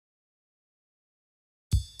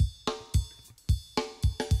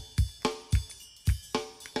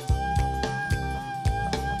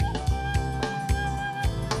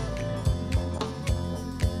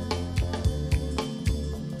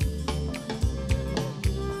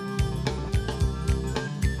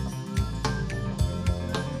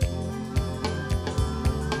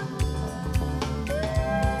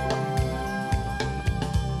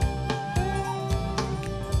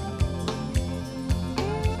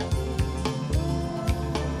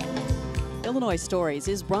Illinois Stories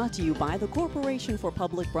is brought to you by the Corporation for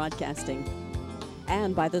Public Broadcasting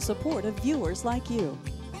and by the support of viewers like you.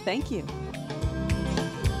 Thank you.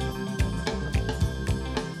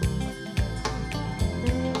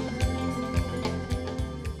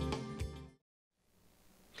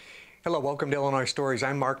 Hello, welcome to Illinois Stories.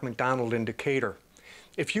 I'm Mark McDonald in Decatur.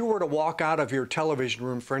 If you were to walk out of your television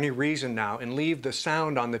room for any reason now and leave the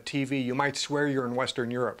sound on the TV, you might swear you're in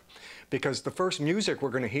Western Europe, because the first music we're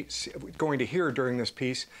going to hear during this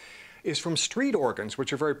piece is from street organs,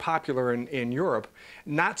 which are very popular in Europe,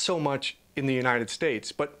 not so much in the United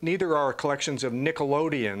States, but neither are collections of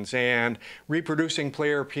Nickelodeons and reproducing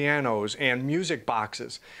player pianos and music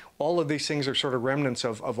boxes. All of these things are sort of remnants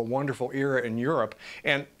of a wonderful era in Europe.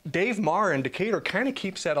 And Dave Marr in Decatur kind of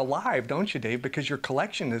keeps that alive, don't you, Dave? Because your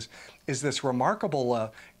collection is this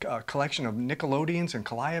remarkable collection of Nickelodeons and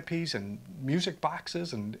calliopes and music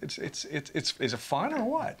boxes. And is it fun or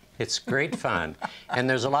what? It's great fun. And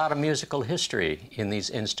there's a lot of musical history in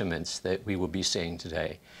these instruments that we will be seeing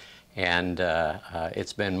today. And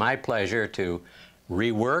it's been my pleasure to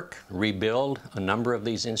rework, rebuild a number of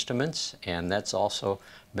these instruments, and that's also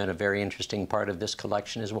been a very interesting part of this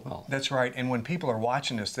collection as well. That's right, and when people are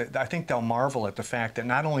watching this, I think they'll marvel at the fact that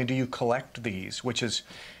not only do you collect these, which is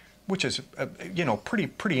you know,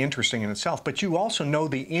 pretty interesting in itself, but you also know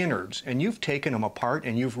the innards, and you've taken them apart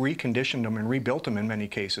and you've reconditioned them and rebuilt them in many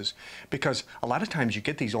cases, because a lot of times you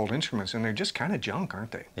get these old instruments and they're just kind of junk,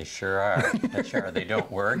 aren't they? They sure are. They sure are. They don't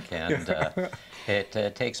work, and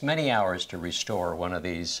it takes many hours to restore one of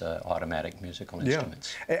these automatic musical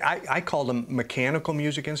instruments. Yeah. I call them mechanical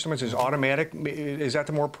music instruments. Is automatic, is that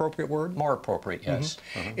the more appropriate word? More appropriate, yes.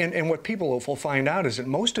 And what people will find out is that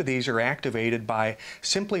most of these are activated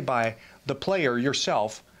simply by the player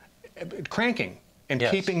yourself cranking and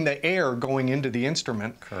keeping the air going into the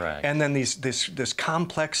instrument. Correct. And then this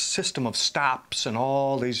complex system of stops and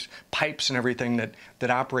all these pipes and everything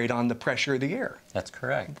that operate on the pressure of the air. That's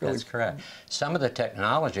correct. Really, that's correct. Some of the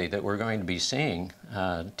technology that we're going to be seeing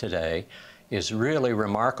today is really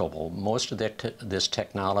remarkable. Most of this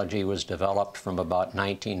technology was developed from about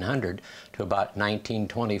 1900 to about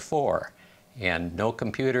 1924. And no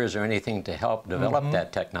computers or anything to help develop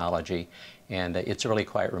that technology, and it's really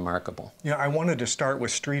quite remarkable. Yeah, I wanted to start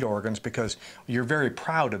with street organs because you're very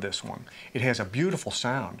proud of this one. It has a beautiful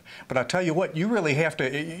sound, but I'll tell you what, you really have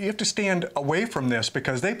to stand away from this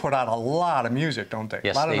because they put out a lot of music, don't they?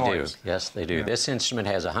 Yes, a lot of they noise. do. Yes, they do. Yeah. This instrument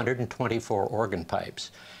has 124 organ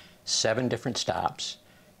pipes, 7 different stops,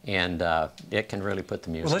 and it can really put the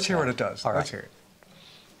music. Well, let's hear what it does. All right. Let's hear it.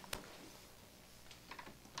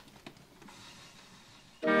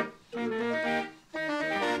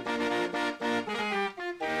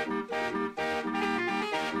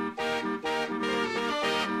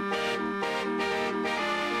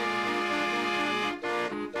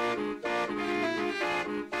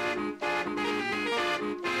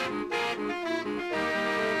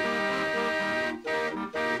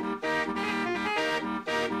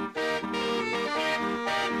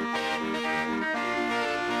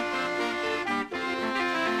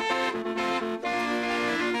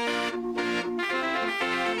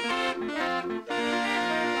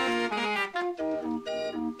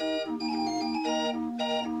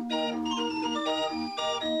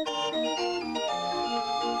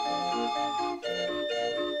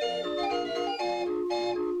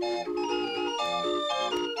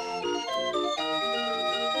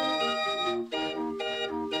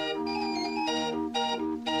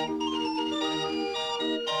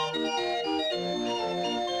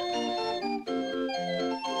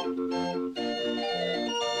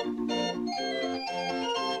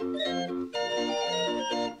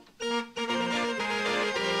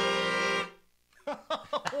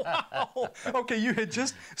 Okay, you had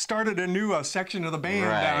just started a new section of the band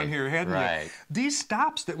down here, hadn't you? These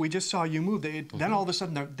stops that we just saw you move, then all of a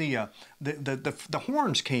sudden the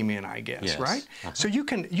horns came in, I guess, right? So you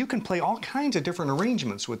can play all kinds of different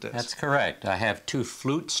arrangements with this. That's correct. I have 2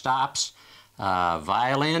 flute stops,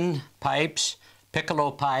 violin pipes,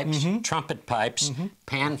 piccolo pipes, trumpet pipes,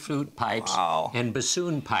 pan flute pipes, and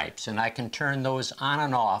bassoon pipes, and I can turn those on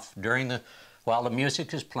and off while the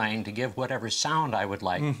music is playing to give whatever sound I would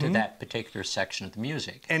like to that particular section of the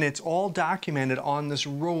music. And it's all documented on this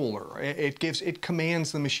roller. It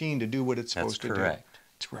commands the machine to do what it's supposed to do. That's correct.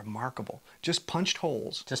 It's remarkable. Just punched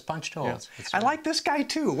holes. Just punched holes. Yeah. I like this guy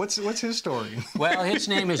too. What's his story? Well, his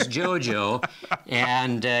name is Jojo,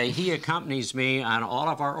 and he accompanies me on all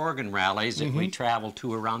of our organ rallies that we travel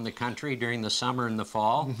to around the country during the summer and the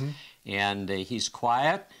fall. And he's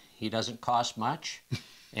quiet. He doesn't cost much.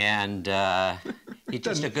 And he's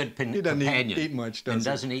just a good companion. He doesn't eat much, does he? And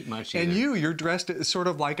doesn't eat much either. And you're dressed as sort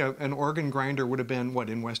of like an organ grinder would have been, what,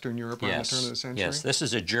 in Western Europe around the turn of the century? Yes, this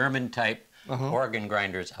is a German-type organ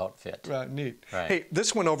grinder's outfit. Right, neat. Right. Hey,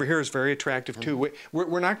 this one over here is very attractive too.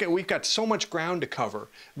 We've got so much ground to cover.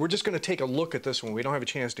 We're just going to take a look at this one. We don't have a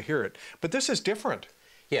chance to hear it. But this is different.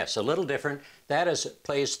 Yes, a little different. That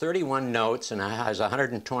plays 31 notes and has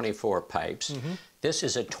 124 pipes. This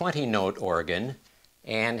is a 20-note organ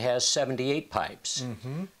and has 78 pipes.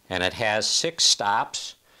 And it has 6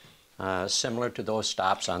 stops, similar to those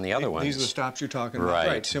stops on the other ones. These are the stops you're talking about.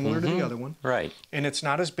 Right, similar to the other one. Right. And it's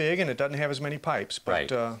not as big and it doesn't have as many pipes.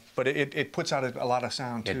 But, but it puts out a lot of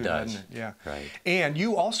sound too, doesn't it? Yeah. Right. And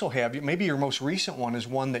you also have, maybe your most recent one is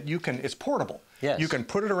one that it's portable. Yes. You can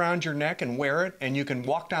put it around your neck and wear it, and you can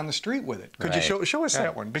walk down the street with it. Could you show us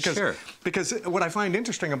that one? Because, because what I find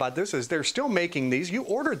interesting about this is they're still making these. You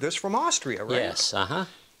ordered this from Austria, right? Yes,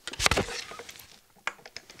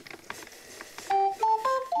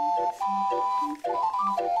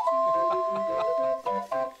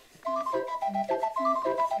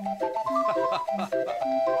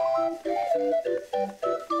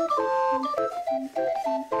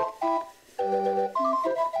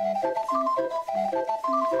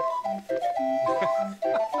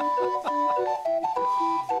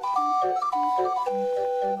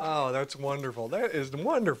 Oh, that's wonderful. That is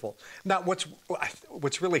wonderful. Now,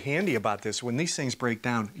 what's really handy about this, when these things break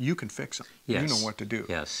down, you can fix them. Yes. You know what to do.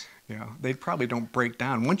 Yes. Yeah, they probably don't break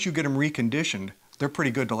down. Once you get them reconditioned, they're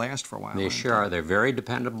pretty good to last for a while. They sure are. They're very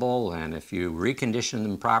dependable, and if you recondition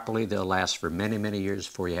them properly, they'll last for many, many years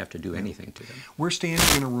before you have to do anything to them. We're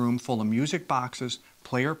standing in a room full of music boxes,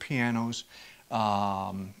 player pianos,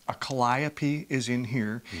 a calliope is in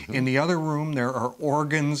here. In the other room, there are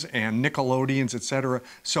organs and Nickelodeons, etc.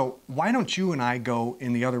 So why don't you and I go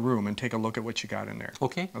in the other room and take a look at what you got in there?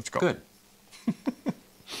 Okay. Let's go. Good.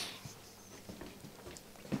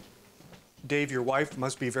 Dave, your wife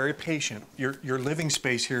must be very patient. Your living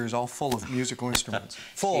space here is all full of musical instruments.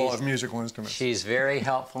 Full of musical instruments. She's very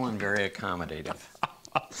helpful and very accommodative.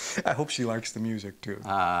 I hope she likes the music, too.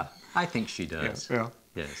 I think she does. Yeah.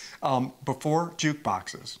 Yes. Before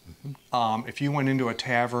jukeboxes, if you went into a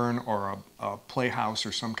tavern or a playhouse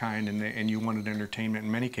or some kind and you wanted entertainment,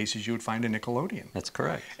 in many cases you would find a Nickelodeon. That's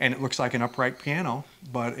correct. And it looks like an upright piano,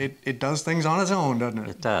 but it does things on its own, doesn't it?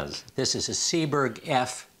 It does. This is a Seeberg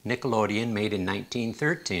F Nickelodeon made in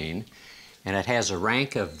 1913, and it has a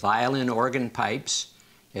rank of violin organ pipes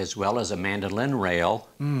as well as a mandolin rail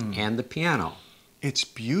and the piano. It's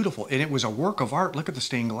beautiful, and it was a work of art. Look at the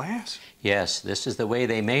stained glass. Yes, this is the way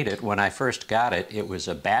they made it. When I first got it, it was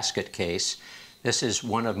a basket case. This is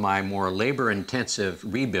one of my more labor-intensive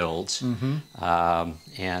rebuilds,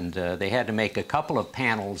 and they had to make a couple of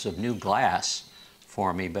panels of new glass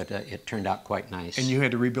for me, but it turned out quite nice. And you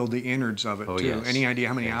had to rebuild the innards of it, too. Yes. Any idea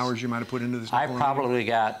how many hours you might have put into this? I probably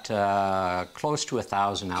got close to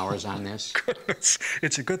 1,000 hours on this. Goodness.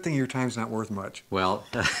 It's a good thing your time's not worth much. Well,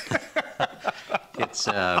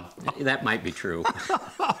 that might be true.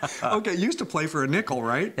 Okay, you used to play for a nickel,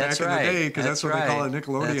 right? That's Back right. in the day, because that's what they call it,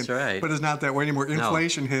 Nickelodeon. That's right. But it's not that way anymore.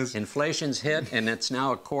 Inflation has... Inflation's hit, and it's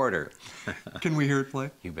now a quarter. Can we hear it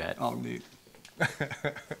play? You bet. Oh, neat.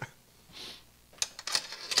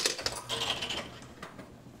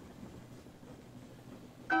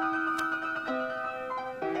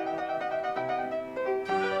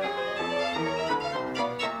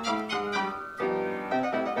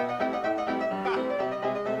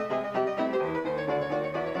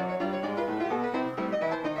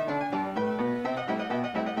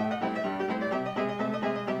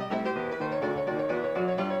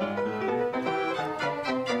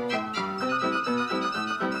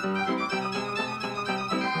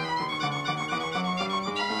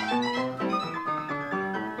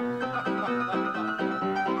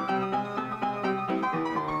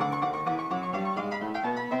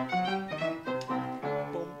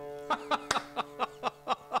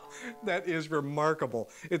 That is remarkable.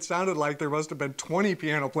 It sounded like there must have been 20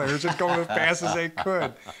 piano players just going as fast as they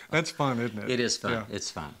could. That's fun, isn't it? It is fun. Yeah.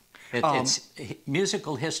 It's fun. It's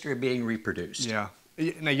musical history being reproduced. Yeah.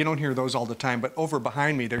 Now, you don't hear those all the time, but over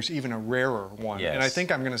behind me, there's even a rarer one. Yes. And I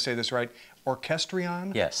think I'm going to say this right.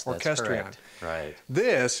 Orchestrion? Yes, that's Orchestrion. correct. Right.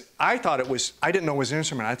 This, I didn't know it was an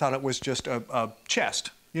instrument. I thought it was just a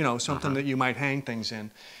chest, you know, something that you might hang things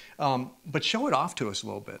in. But show it off to us a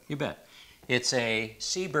little bit. You bet. It's a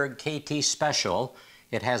Seeberg KT Special.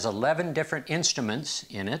 It has 11 different instruments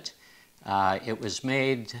in it. It was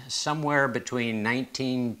made somewhere between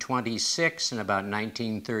 1926 and about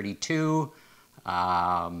 1932. That's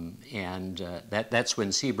when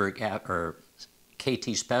Seeberg or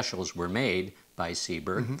KT specials were made by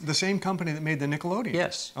Sieberg. Mm-hmm. The same company that made the Nickelodeon?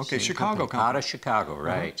 Yes. Okay, Chicago company. Out of Chicago,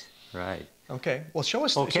 right, right. Okay, well show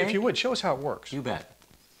us, Okay. if you would, show us how it works. You bet.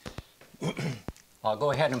 I'll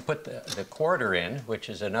go ahead and put the quarter in, which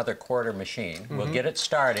is another quarter machine. We'll get it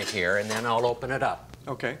started here, and then I'll open it up.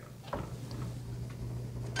 Okay.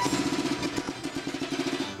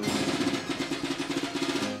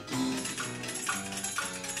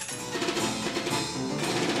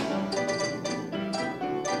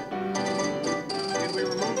 Can we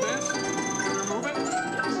remove this? Can we remove it?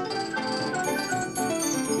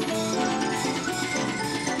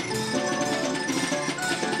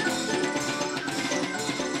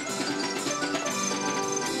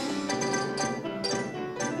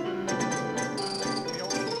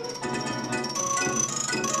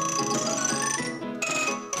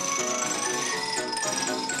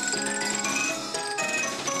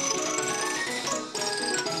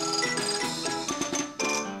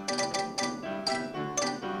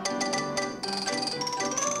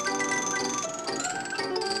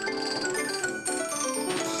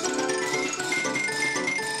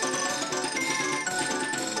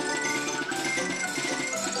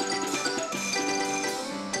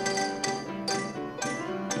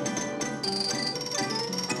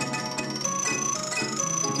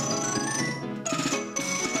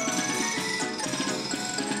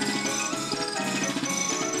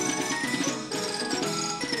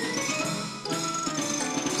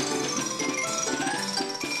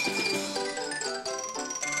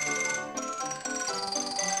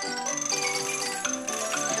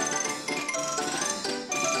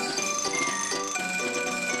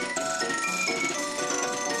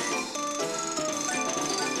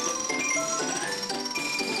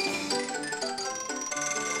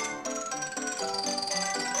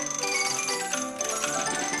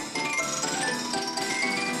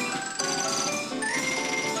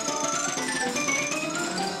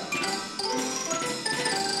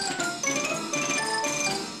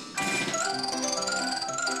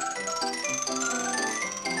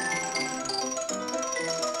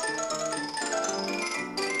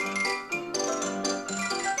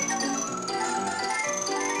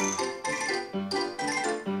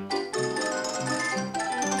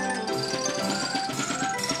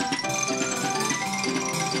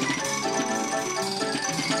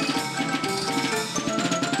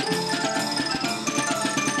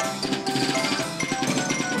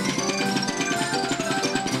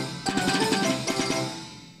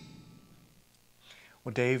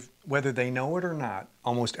 Well, Dave, whether they know it or not,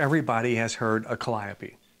 almost everybody has heard a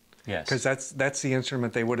calliope. Yes. Because that's the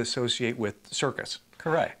instrument they would associate with circus.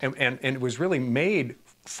 Correct. And it was really made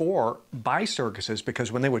by circuses,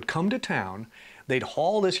 because when they would come to town, they'd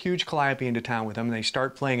haul this huge calliope into town with them, and they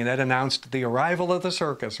start playing, and that announced the arrival of the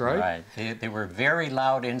circus, right? Right. They were very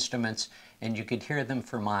loud instruments, and you could hear them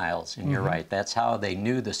for miles, and you're right. That's how they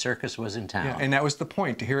knew the circus was in town. Yeah, and that was the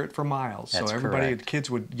point, to hear it for miles. That's so everybody, correct. the kids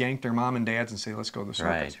would yank their mom and dads and say, let's go to the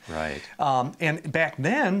circus. Right, right. And back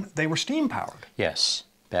then, they were steam-powered. Yes,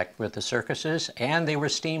 back with the circuses, and they were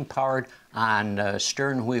steam-powered on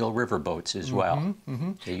stern wheel riverboats as well.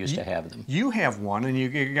 They used to have them. You have one, and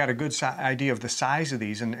you got a good idea of the size of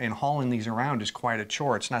these, and hauling these around is quite a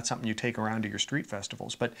chore. It's not something you take around to your street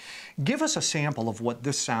festivals. But give us a sample of what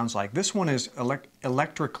this sounds like. This one is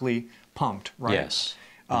electrically pumped, right? Yes.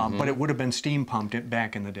 But it would have been steam pumped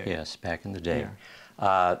back in the day. Yes, back in the day.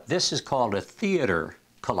 Yeah. This is called a theater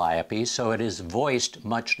calliope, so it is voiced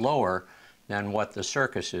much lower than what the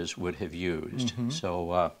circuses would have used.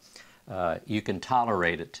 So you can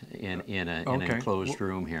tolerate it in an enclosed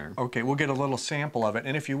room here. Okay, we'll get a little sample of it.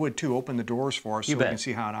 And if you would, too, open the doors for us so we can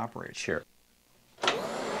see how it operates. Sure.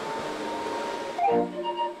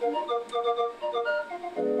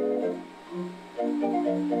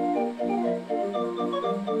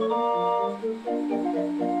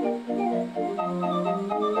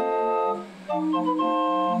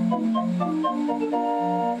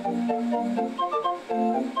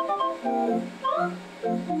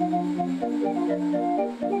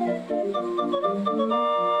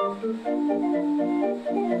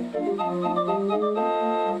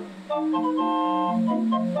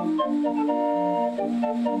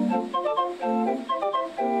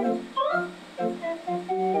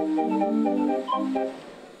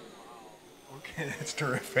 Okay, that's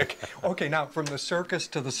terrific. Okay, now from the circus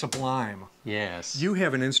to the sublime. Yes. You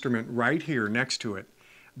have an instrument right here next to it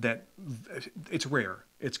that it's rare.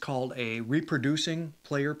 It's called a reproducing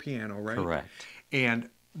player piano, right? Correct. And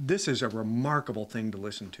this is a remarkable thing to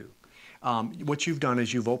listen to. What you've done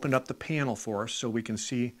is you've opened up the panel for us so we can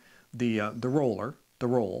see the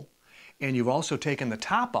roll, And you've also taken the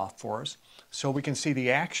top off for us, so we can see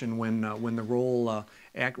the action when the roll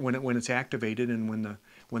when it's activated and when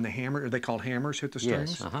the hammer, are they called hammers, hit the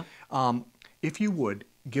strings? Yes. If you would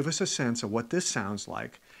give us a sense of what this sounds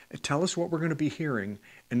like, tell us what we're going to be hearing,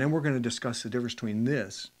 and then we're going to discuss the difference between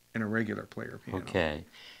this and a regular player piano. Okay.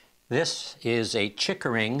 This is a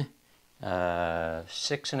Chickering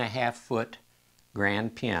 6.5-foot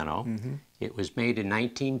grand piano. It was made in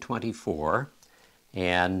 1924,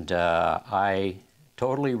 and I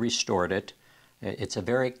totally restored it. It's a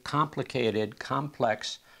very complicated,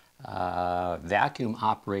 complex,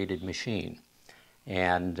 vacuum-operated machine,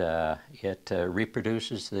 and it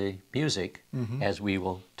reproduces the music, as we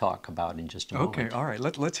will talk about in just a moment. Okay, all right.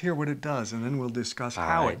 Let's hear what it does, and then we'll discuss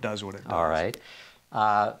how it does what it does. All right.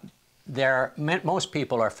 Most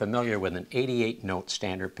people are familiar with an 88-note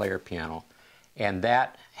standard player piano, and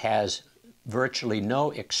that has virtually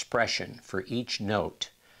no expression for each note.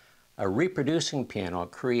 A reproducing piano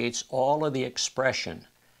creates all of the expression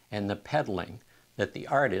and the pedaling that the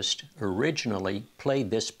artist originally played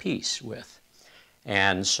this piece with.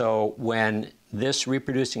 And so when this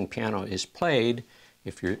reproducing piano is played,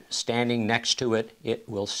 if you're standing next to it, it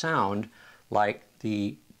will sound like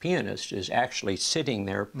the pianist is actually sitting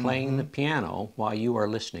there playing the piano while you are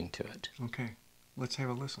listening to it. Okay, let's have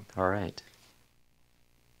a listen. All right.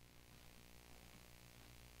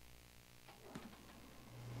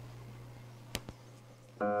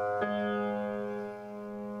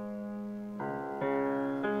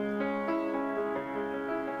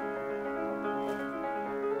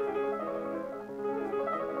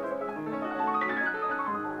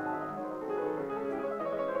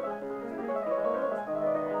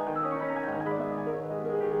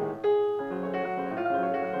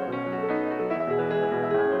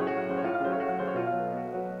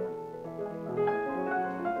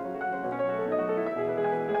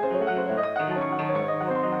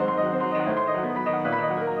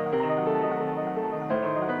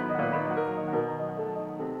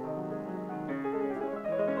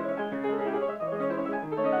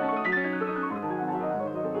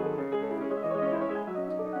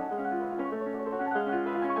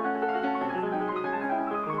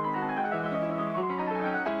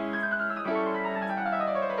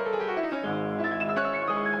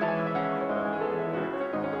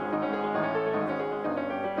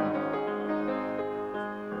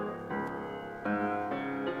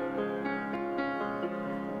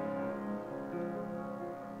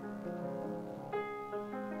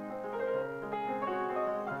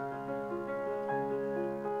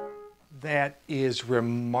 That is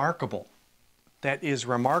remarkable. That is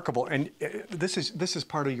remarkable. And this is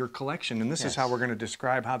part of your collection, and this is how we're going to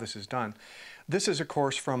describe how this is done. This is, of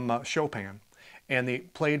course, from Chopin,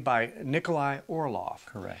 and played by Nikolai Orlov.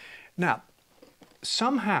 Correct. Now,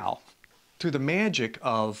 somehow, through the magic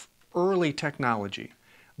of early technology,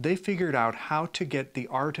 they figured out how to get the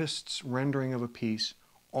artist's rendering of a piece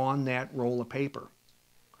on that roll of paper.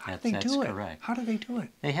 How did they do it? Correct. How did they do it?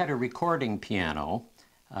 They had a recording piano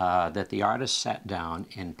that the artist sat down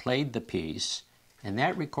and played the piece, and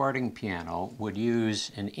that recording piano would use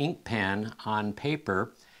an ink pen on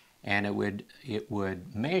paper, and it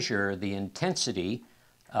would measure the intensity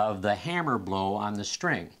of the hammer blow on the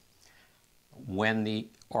string when the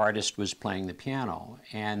artist was playing the piano.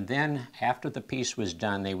 And then after the piece was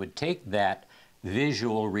done, they would take that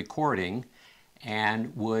visual recording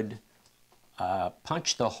and would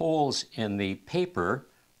punch the holes in the paper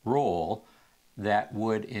roll that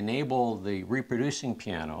would enable the reproducing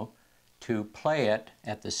piano to play it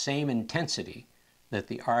at the same intensity that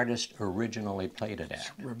the artist originally played it at.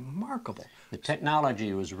 It's remarkable. The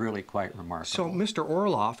technology was really quite remarkable. So Mr.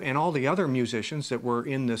 Orlov and all the other musicians that were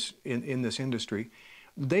in this industry,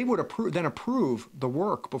 they would approve the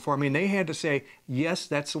work before. I mean, they had to say, yes,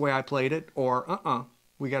 that's the way I played it, or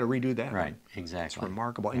we got to redo that. Right, exactly. It's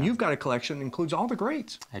remarkable. And you've got a collection that includes all the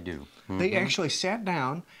greats. I do. They actually sat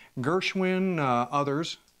down, Gershwin,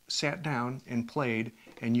 others sat down and played,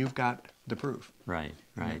 and you've got the proof. Right,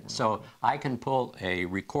 right. So I can pull a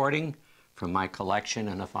recording from my collection,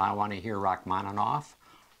 and if I want to hear Rachmaninoff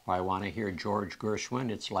or I want to hear George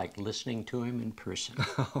Gershwin, it's like listening to him in person.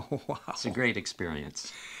 Oh, wow. It's a great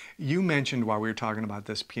experience. You mentioned while we were talking about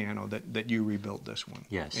this piano that you rebuilt this one.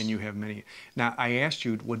 Yes. And you have many. Now, I asked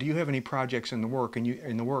you, well, do you have any projects in the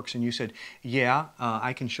works? And you said, yeah,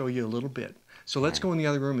 I can show you a little bit. So let's go in the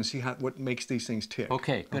other room and see what makes these things tick.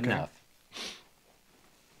 Okay, good enough.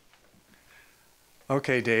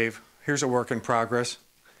 Okay, Dave, here's a work in progress.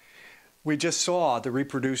 We just saw the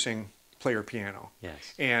reproducing player piano.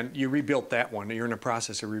 Yes. And you rebuilt that one. You're in the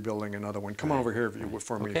process of rebuilding another one. Come on over here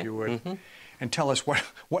for me, if you would. and tell us what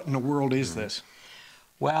in the world is this?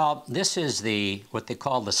 Well, this is what they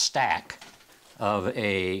call the stack of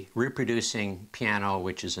a reproducing piano,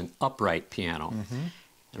 which is an upright piano.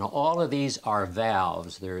 And all of these are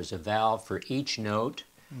valves. There is a valve for each note,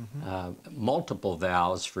 multiple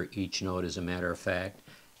valves for each note, as a matter of fact.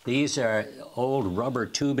 These are old rubber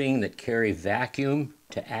tubing that carry vacuum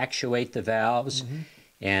to actuate the valves.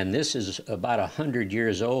 And this is about 100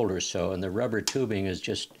 years old or so, and the rubber tubing is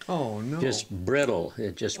just just brittle.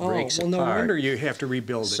 It just breaks apart. Well, no wonder you have to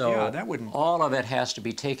rebuild it. So yeah, that wouldn't. All of it has to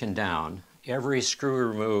be taken down, every screw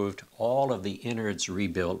removed, all of the innards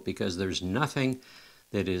rebuilt, because there's nothing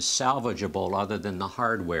that is salvageable other than the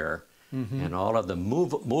hardware, and all of the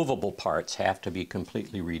movable parts have to be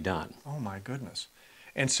completely redone. Oh my goodness!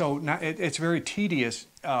 And so now it's very tedious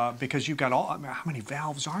because you've got how many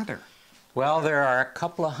valves are there? Well, there are a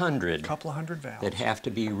couple of hundred valves that have to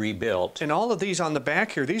be rebuilt. And all of these on the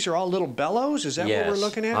back here, these are all little bellows? Is that what we're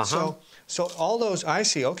looking at? So all those, I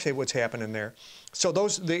see, okay, what's happening there. So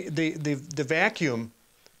those, the vacuum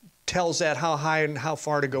tells that how high and how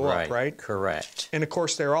far to go up, right? Correct. And of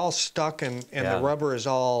course, they're all stuck and the rubber is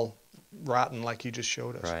all rotten like you just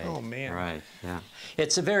showed us. Right. Oh, man. Right, yeah.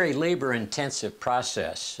 It's a very labor-intensive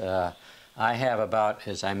process. I have about,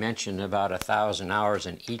 as I mentioned, about 1,000 hours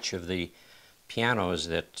in each of the pianos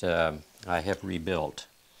that I have rebuilt.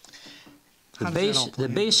 The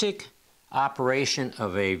basic operation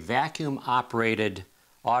of a vacuum-operated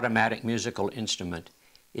automatic musical instrument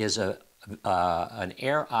is an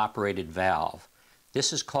air-operated valve.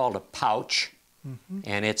 This is called a pouch,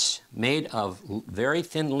 and it's made of very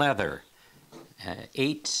thin leather,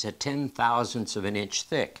 8 to 10 thousandths of an inch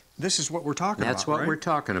thick. This is what we're talking about, That's what we're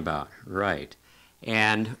talking about, right.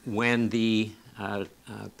 And when the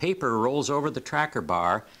paper rolls over the tracker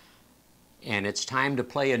bar and it's time to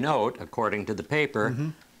play a note, according to the paper,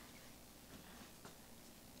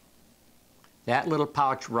 that little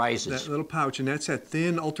pouch rises. That little pouch, and that's that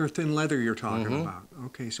thin, ultra-thin leather you're talking about.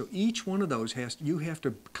 Okay, so each one of those you have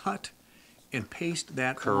to cut and paste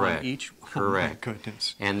that on each. Correct. Oh my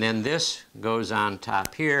goodness. And then this goes on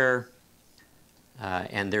top here,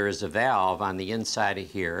 and there is a valve on the inside of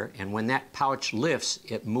here, and when that pouch lifts,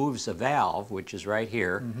 it moves the valve, which is right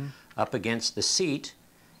here, up against the seat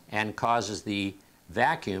and causes the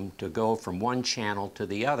vacuum to go from one channel to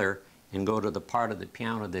the other and go to the part of the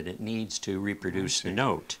piano that it needs to reproduce the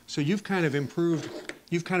note. So you've kind of improved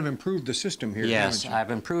the system here. Yes, haven't you?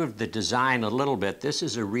 I've improved the design a little bit. This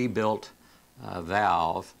is a rebuilt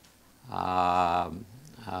valve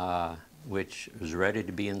which is ready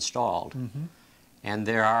to be installed. And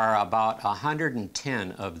there are about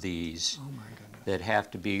 110 of these that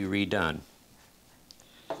have to be redone.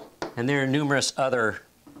 And there are numerous other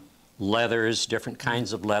leathers, different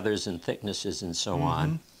kinds of leathers and thicknesses and so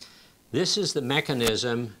on. This is the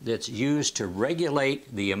mechanism that's used to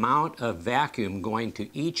regulate the amount of vacuum going to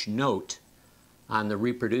each note on the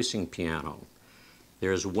reproducing piano.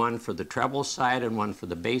 There's one for the treble side and one for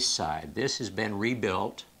the bass side. This has been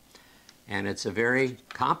rebuilt, and it's a very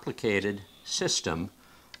complicated system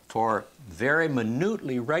for very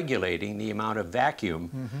minutely regulating the amount of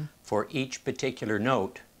vacuum for each particular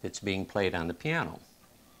note that's being played on the piano.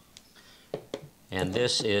 And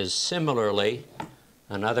this is similarly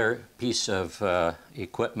another piece of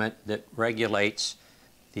equipment that regulates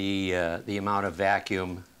the amount of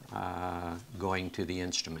vacuum going to the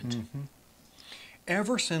instrument.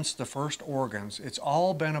 Ever since the first organs, it's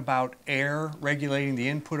all been about air, regulating the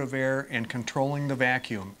input of air and controlling the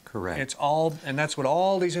vacuum. Correct. It's all, and that's what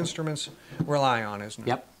all these instruments rely on, isn't it?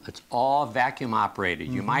 Yep, it's all vacuum operated.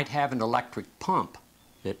 You might have an electric pump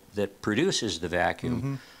that produces the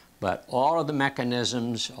vacuum, but all of the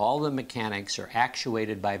mechanisms, all the mechanics are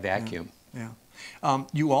actuated by vacuum.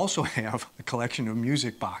 You also have a collection of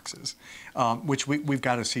music boxes, which we've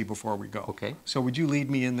got to see before we go. Okay. So would you lead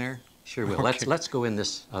me in there? Sure will. Okay. Let's go in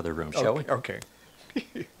this other room, shall we? Okay.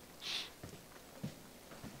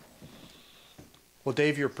 Well,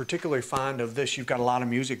 Dave, you're particularly fond of this. You've got a lot of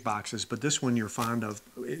music boxes, but this one you're fond of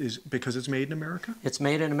is because it's made in America? It's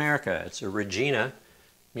made in America. It's a Regina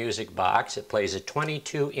music box. It plays a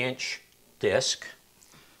 22-inch disc.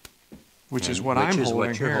 Which is what I'm holding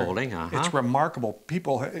what you're here. holding. It's remarkable.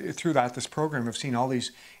 People throughout this program have seen all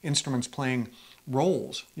these instruments playing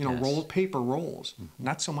rolls, paper rolls.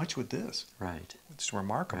 Not so much with this. Right. It's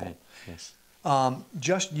remarkable. Right. Yes.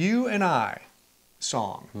 Just You and I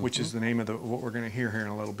song, which is the name of what we're going to hear here in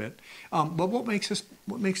a little bit. But what makes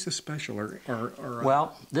this special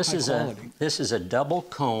well, this quality? is a double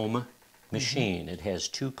comb machine. It has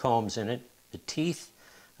 2 combs in it. The teeth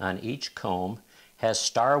on each comb has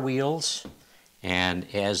star wheels, and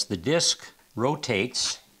as the disc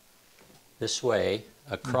rotates this way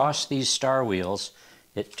across these star wheels.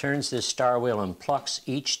 It turns this star wheel and plucks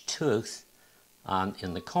each tooth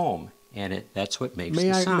in the comb, and that's what makes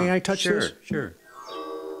the sound. May I touch this? Sure.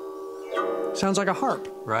 Sounds like a harp.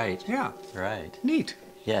 Right. Yeah. Right. Neat.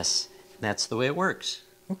 Yes, that's the way it works.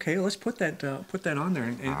 Okay, let's put that on there.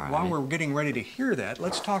 And while we're getting ready to hear that,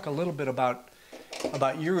 let's talk a little bit about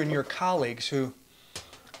you and your colleagues who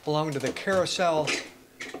belong to the Carousel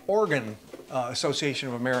Organ Association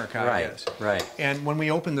of America, I guess. Right. And when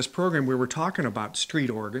we opened this program, we were talking about street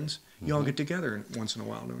organs. You all get together once in a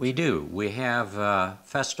while, don't you? We do. We have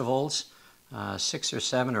festivals, 6 or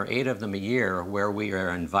 7 or 8 of them a year, where we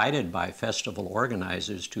are invited by festival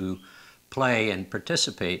organizers to play and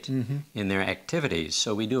participate in their activities.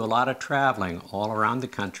 So we do a lot of traveling all around the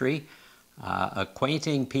country,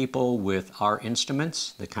 acquainting people with our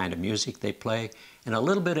instruments, the kind of music they play, and a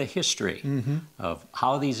little bit of history of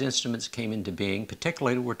how these instruments came into being.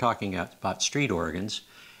 Particularly, we're talking about street organs,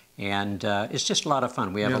 and it's just a lot of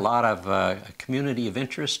fun. We have a lot of community of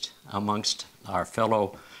interest amongst our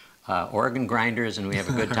fellow organ grinders, and we have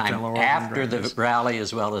a good time after the rally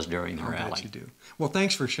as well as during the rally. Bet you do. Well,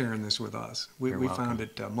 thanks for sharing this with us. We found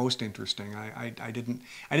it most interesting. I didn't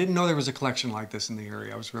know there was a collection like this in the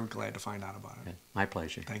area. I was really glad to find out about it. My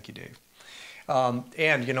pleasure. Thank you, Dave.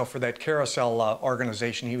 And, you know, for that Carousel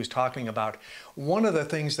organization he was talking about, one of the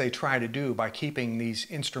things they try to do by keeping these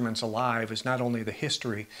instruments alive is not only the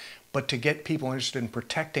history, but to get people interested in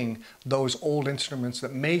protecting those old instruments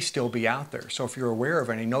that may still be out there. So if you're aware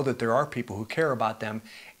of any, know that there are people who care about them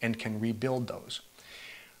and can rebuild those.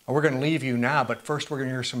 We're going to leave you now, but first we're going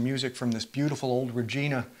to hear some music from this beautiful old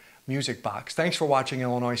Regina music box. Thanks for watching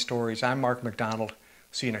Illinois Stories. I'm Mark McDonald.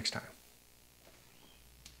 See you next time.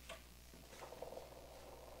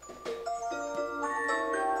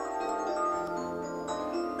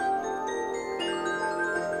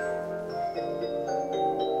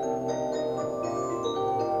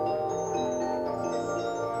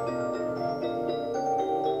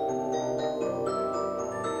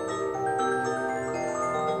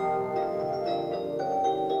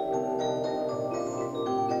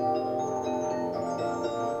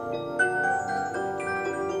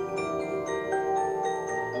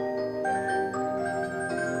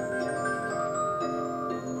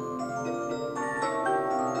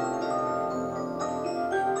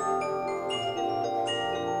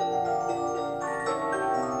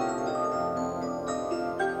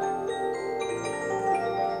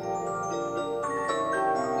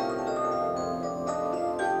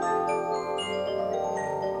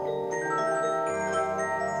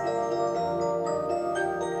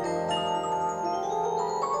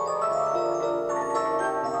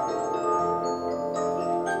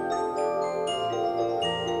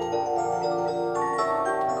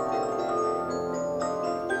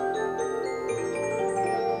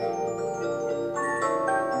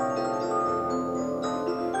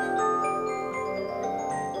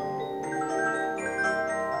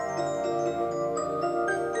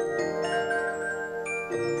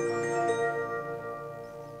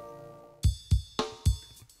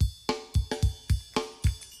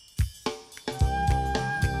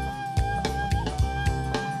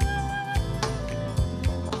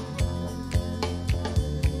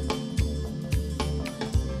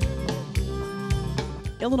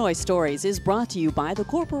 Illinois Stories is brought to you by the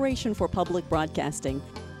Corporation for Public Broadcasting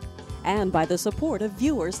and by the support of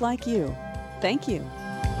viewers like you. Thank you.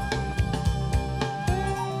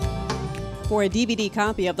 For a DVD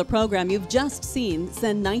copy of the program you've just seen,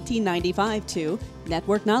 send $19.95 to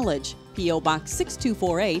Network Knowledge, P.O. Box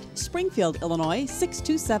 6248, Springfield, Illinois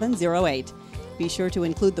 62708. Be sure to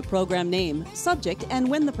include the program name, subject, and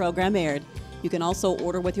when the program aired. You can also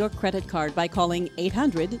order with your credit card by calling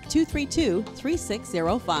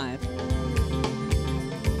 800-232-3605.